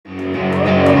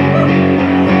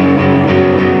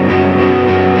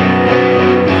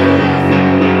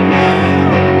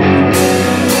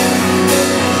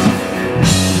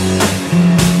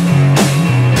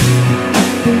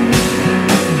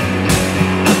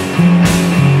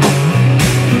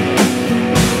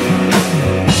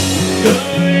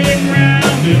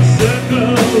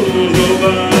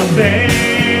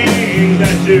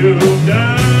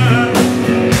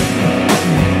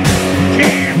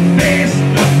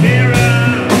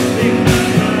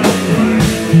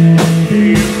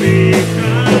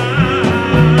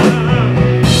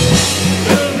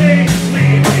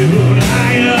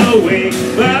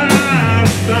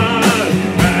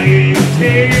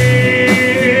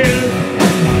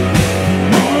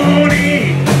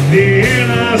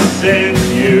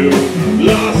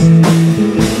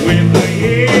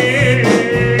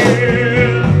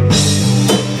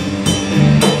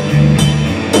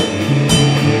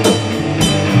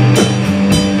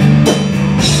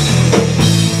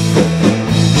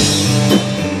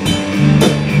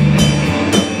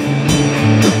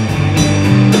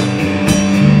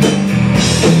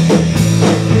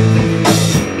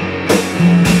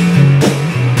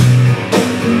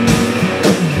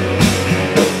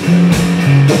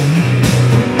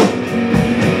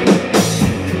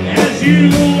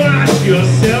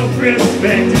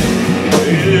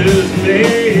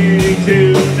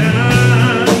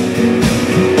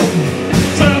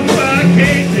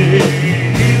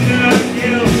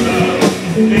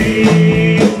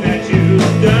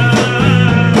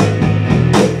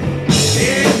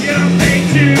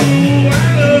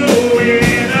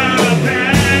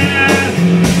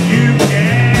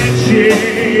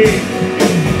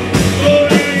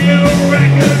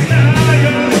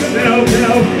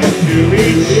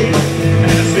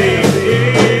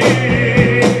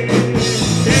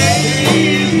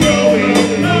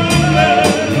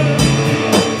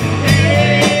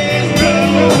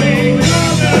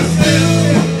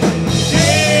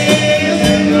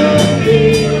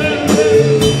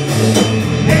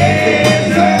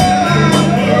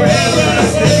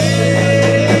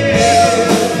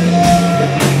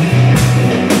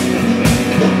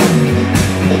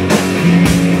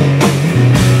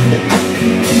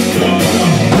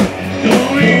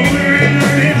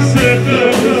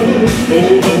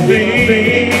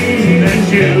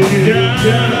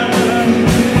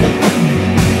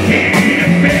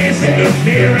Can't face the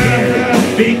mirror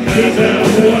because of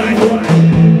what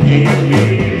you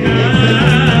become.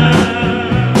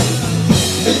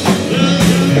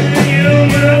 You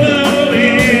wallow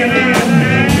in a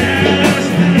mess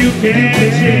you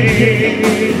can't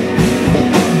change.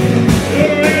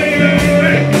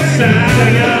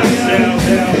 Reconcile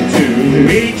yourself to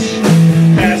each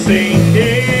passing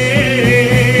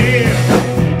day.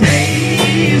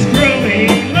 Days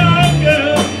growing longer,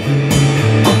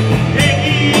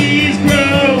 days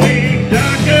growing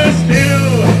darker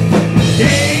still.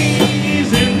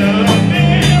 Days in the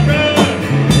mirror,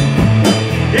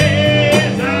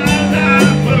 days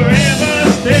are forever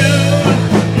still.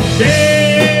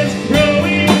 Days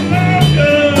growing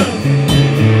longer,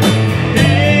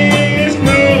 days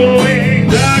growing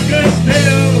darker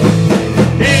still.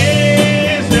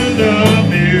 Days in the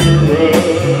mirror,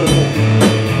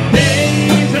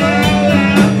 days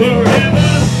are forever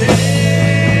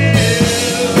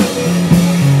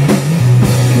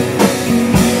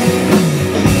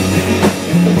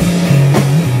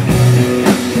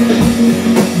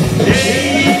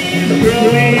days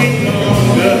growing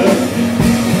longer,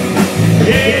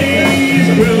 days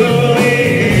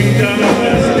growing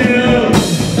darker still.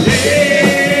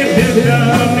 Days in the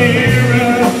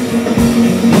mirror,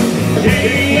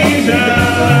 days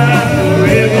are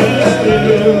forever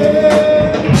still.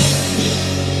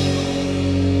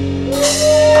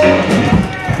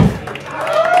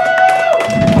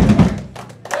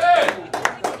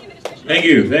 Thank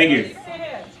you, thank you.